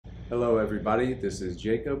Hello everybody, this is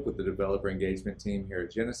Jacob with the Developer Engagement team here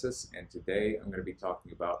at Genesys, and today I'm going to be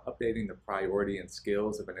talking about updating the priority and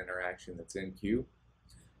skills of an interaction that's in queue.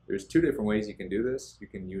 There's two different ways you can do this. You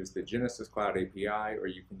can use the Genesys Cloud API or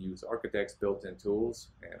you can use Architect's built-in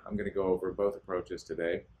tools, and I'm going to go over both approaches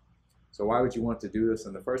today. So why would you want to do this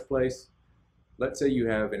in the first place? Let's say you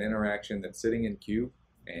have an interaction that's sitting in queue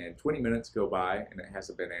and 20 minutes go by and it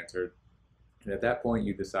hasn't been answered. And at that point,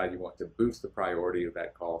 you decide you want to boost the priority of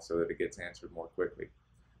that call so that it gets answered more quickly.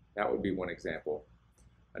 That would be one example.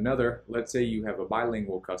 Another, let's say you have a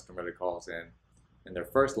bilingual customer that calls in, and their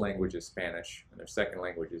first language is Spanish, and their second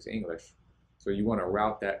language is English. So you want to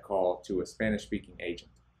route that call to a Spanish-speaking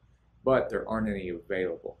agent. But there aren't any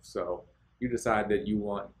available. So you decide that you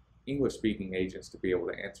want English-speaking agents to be able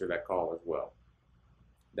to answer that call as well.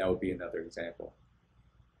 That would be another example.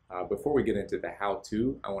 Before we get into the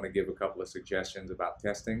how-to, I want to give a couple of suggestions about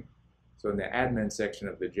testing. So in the admin section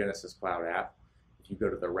of the Genesys Cloud app, if you go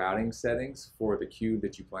to the routing settings for the queue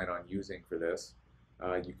that you plan on using for this,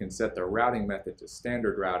 you can set the routing method to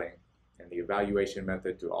standard routing and the evaluation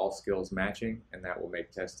method to all skills matching, and that will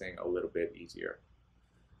make testing a little bit easier.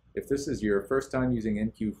 If this is your first time using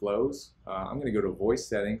in-queue flows, I'm going to go to voice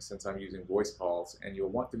settings since I'm using voice calls, and you'll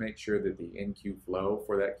want to make sure that the in-queue flow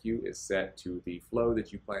for that queue is set to the flow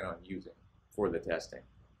that you plan on using for the testing.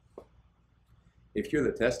 If you're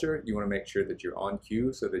the tester, you want to make sure that you're on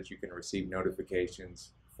queue so that you can receive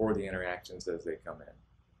notifications for the interactions as they come in.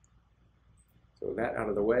 So with that out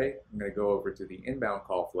of the way, I'm going to go over to the inbound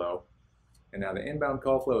call flow. And now the inbound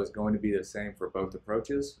call flow is going to be the same for both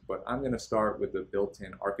approaches, but I'm going to start with the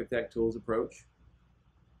built-in Architect tools approach.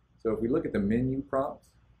 So if we look at the menu prompt,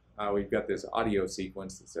 we've got this audio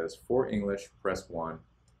sequence that says for English, press 1,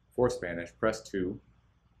 for Spanish, press 2,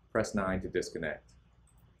 press 9 to disconnect.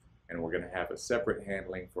 And we're going to have a separate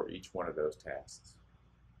handling for each one of those tasks.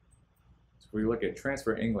 So if we look at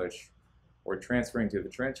transfer English, we're transferring to the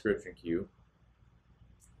transcription queue.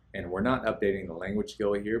 And we're not updating the language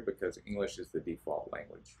skill here because English is the default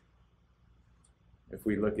language. If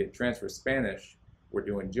we look at transfer Spanish, we're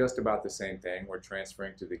doing just about the same thing. We're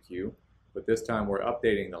transferring to the queue, but this time we're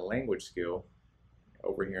updating the language skill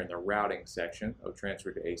over here in the routing section of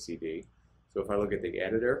transfer to ACD. So if I look at the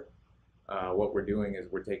editor, what we're doing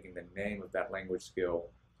is we're taking the name of that language skill,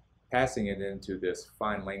 passing it into this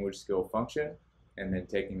find language skill function, and then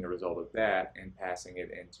taking the result of that and passing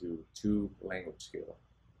it into to language skill.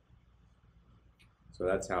 So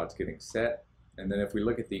that's how it's getting set. And then if we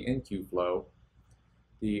look at the in-queue flow,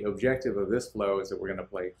 the objective of this flow is that we're going to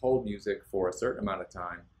play hold music for a certain amount of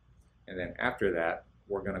time, and then after that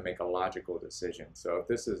we're going to make a logical decision. So if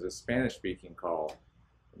this is a Spanish-speaking call,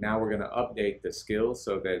 now we're going to update the skills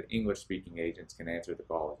so that English-speaking agents can answer the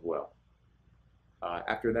call as well.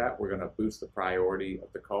 After that, we're going to boost the priority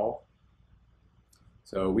of the call.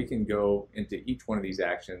 So we can go into each one of these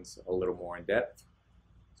actions a little more in depth.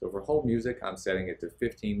 So for hold music, I'm setting it to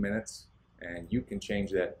 15 minutes, and you can change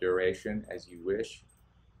that duration as you wish.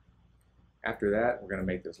 After that, we're going to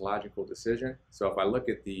make this logical decision. So if I look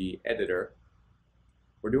at the editor,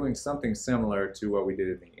 we're doing something similar to what we did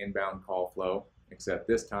in the inbound call flow, except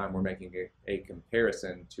this time we're making a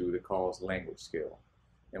comparison to the call's language skill,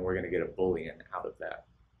 and we're going to get a Boolean out of that.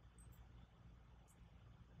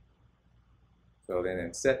 So then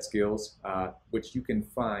in set skills, which you can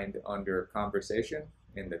find under conversation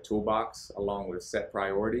in the toolbox along with set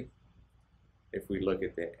priority. If we look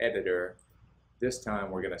at the editor, this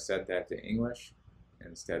time we're going to set that to English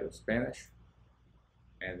instead of Spanish,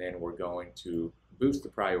 and then we're going to boost the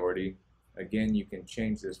priority. Again, you can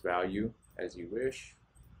change this value as you wish,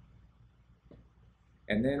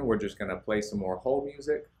 and then we're just going to play some more hold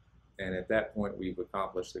music, and at that point we've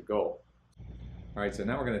accomplished the goal. Alright, so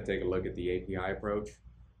now we're going to take a look at the API approach.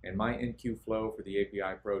 And my in-queue flow for the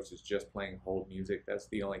API approach is just playing hold music. That's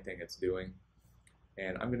the only thing it's doing.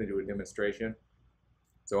 And I'm going to do a demonstration.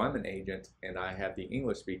 So I'm an agent and I have the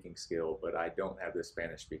English speaking skill, but I don't have the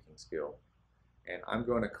Spanish speaking skill. And I'm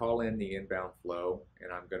going to call in the inbound flow,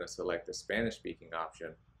 and I'm going to select the Spanish speaking option.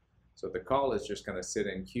 So the call is just going to sit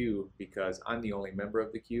in queue because I'm the only member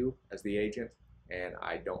of the queue as the agent and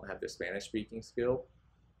I don't have the Spanish speaking skill.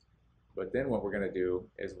 But then what we're going to do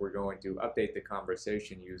is we're going to update the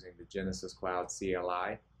conversation using the Genesys Cloud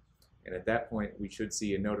CLI. And at that point, we should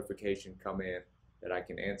see a notification come in that I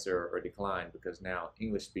can answer or decline because now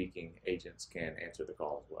English-speaking agents can answer the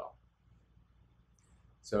call as well.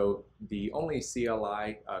 So the only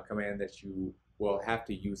CLI command that you will have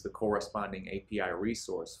to use the corresponding API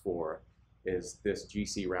resource for is this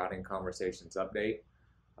GC routing conversations update.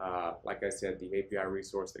 Like I said, the API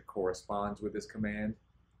resource that corresponds with this command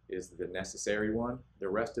is the necessary one. The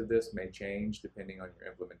rest of this may change depending on your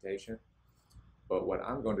implementation. But what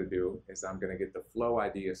I'm going to do is I'm going to get the flow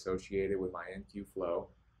ID associated with my enqueue flow,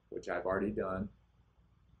 which I've already done,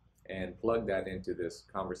 and plug that into this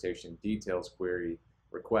conversation details query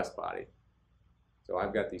request body. So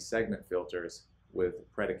I've got these segment filters with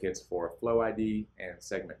predicates for flow ID and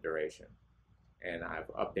segment duration. And I've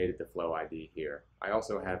updated the flow ID here. I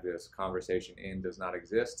also have this conversation in does not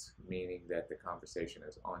exist, meaning that the conversation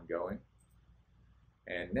is ongoing.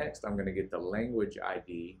 And next I'm going to get the language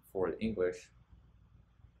ID for English,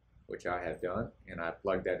 which I have done, and I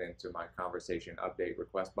plugged that into my conversation update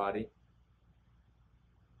request body.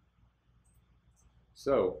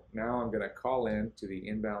 So now I'm going to call in to the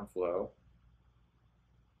inbound flow.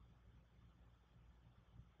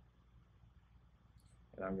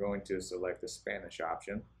 And I'm going to select the Spanish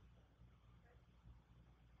option.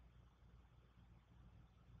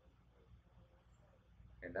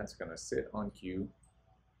 And that's going to sit on queue.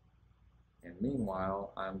 And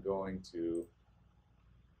meanwhile, I'm going to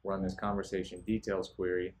run this conversation details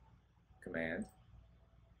query command.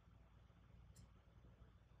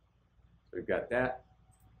 So we've got that,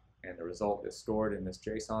 and the result is stored in this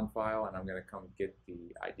JSON file, and I'm going to come get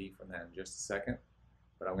the ID from that in just a second.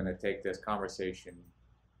 But I'm going to take this conversation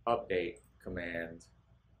update command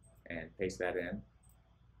and paste that in.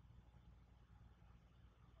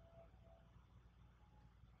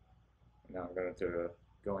 And now I'm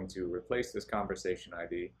going to replace this conversation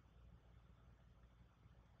ID.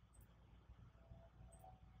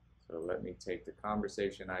 So let me take the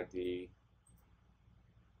conversation ID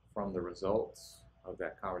from the results of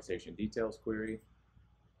that conversation details query,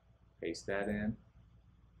 paste that in,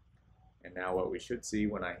 and now what we should see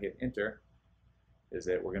when I hit enter is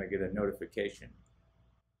that we're going to get a notification.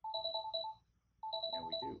 And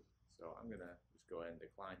we do. So I'm going to just go ahead and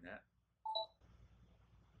decline that.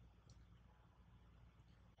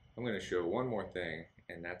 I'm going to show one more thing,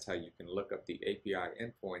 and that's how you can look up the API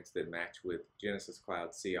endpoints that match with Genesys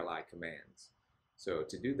Cloud CLI commands. So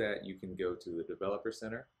to do that, you can go to the Developer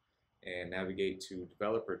Center and navigate to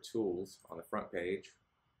Developer Tools on the front page,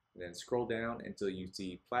 and then scroll down until you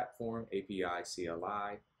see Platform API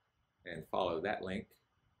CLI and follow that link.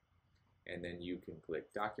 And then you can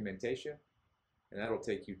click Documentation, and that'll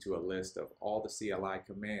take you to a list of all the CLI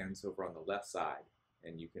commands over on the left side,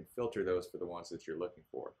 and you can filter those for the ones that you're looking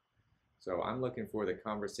for. So I'm looking for the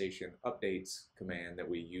conversation updates command that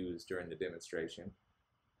we used during the demonstration.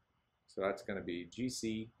 So that's going to be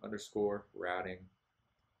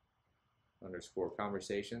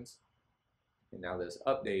gc_routing_conversations. And now this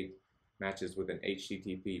update matches with an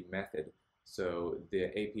HTTP method. So the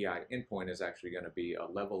API endpoint is actually going to be a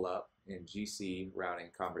level up in GC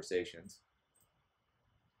routing conversations.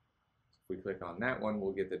 If we click on that one,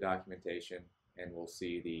 we'll get the documentation and we'll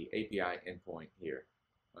see the API endpoint here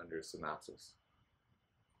under synopsis.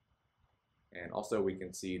 And also we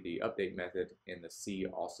can see the update method in the See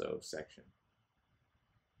Also section.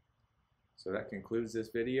 So that concludes this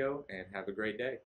video, and have a great day.